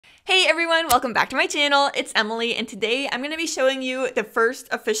Hey everyone, welcome back to my channel. It's Emily, and today I'm going to be showing you the first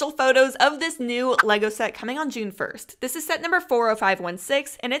official photos of this new Lego set coming on June 1st. This is set number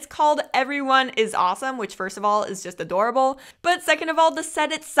 40516, and it's called Everyone is Awesome, which first of all is just adorable, but second of all, the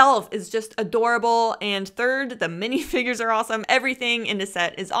set itself is just adorable, and third, the minifigures are awesome. Everything in the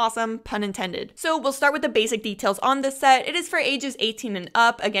set is awesome, pun intended. So we'll start with the basic details on this set. It is for ages 18 and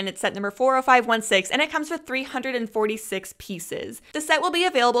up. Again, it's set number 40516, and it comes with 346 pieces. The set will be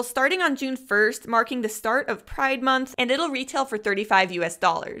available starting on June 1st, marking the start of Pride Month, and it'll retail for $35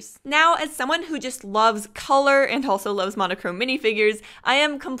 US. Now, as someone who just loves color and also loves monochrome minifigures, I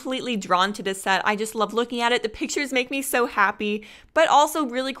am completely drawn to this set. I just love looking at it. The pictures make me so happy, but also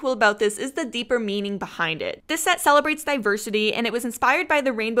really cool about this is the deeper meaning behind it. This set celebrates diversity, and it was inspired by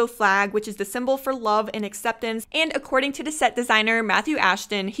the rainbow flag, which is the symbol for love and acceptance, and according to the set designer, Matthew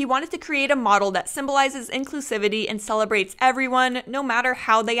Ashton, he wanted to create a model that symbolizes inclusivity and celebrates everyone, no matter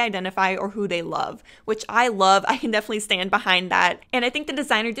how they identify or who they love, which I love. I can definitely stand behind that, and I think the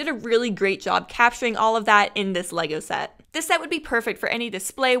designer did a really great job capturing all of that in this Lego set. This set would be perfect for any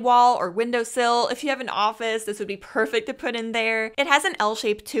display wall or windowsill. If you have an office, this would be perfect to put in there. It has an L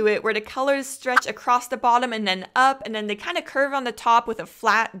shape to it where the colors stretch across the bottom and then up, and then they kind of curve on the top with a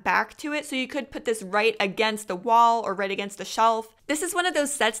flat back to it, so you could put this right against the wall or right against the shelf. This is one of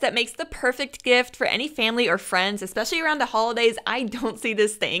those sets that makes the perfect gift for any family or friends, especially around the holidays. I don't see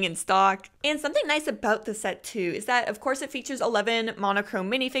this staying in stock. And something nice about the set too is that, of course, it features 11 monochrome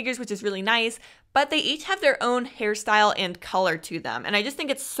minifigures, which is really nice, but they each have their own hairstyle and color to them. And I just think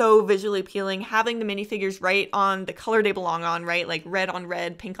it's so visually appealing having the minifigures right on the color they belong on, right? Like red on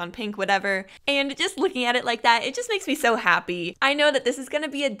red, pink on pink, whatever. And just looking at it like that, it just makes me so happy. I know that this is going to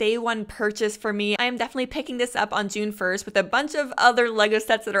be a day one purchase for me. I am definitely picking this up on June 1st with a bunch of other Lego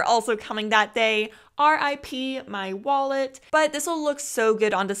sets that are also coming that day. RIP my wallet, but this will look so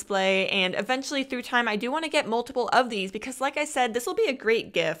good on display, and eventually through time I do want to get multiple of these because, like I said, this will be a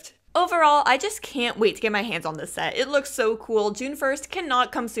great gift. Overall, I just can't wait to get my hands on this set. It looks so cool. June 1st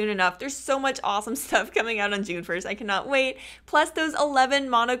cannot come soon enough. There's so much awesome stuff coming out on June 1st. I cannot wait. Plus those 11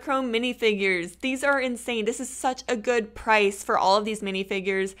 monochrome minifigures. These are insane. This is such a good price for all of these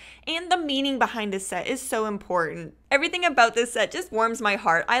minifigures, and the meaning behind this set is so important. Everything about this set just warms my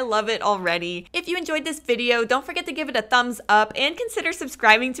heart. I love it already. If you enjoyed this video, don't forget to give it a thumbs up and consider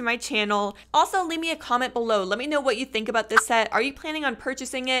subscribing to my channel. Also, leave me a comment below. Let me know what you think about this set. Are you planning on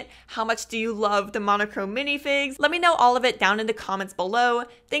purchasing it? How much do you love the monochrome minifigs? Let me know all of it down in the comments below.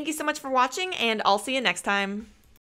 Thank you so much for watching, and I'll see you next time.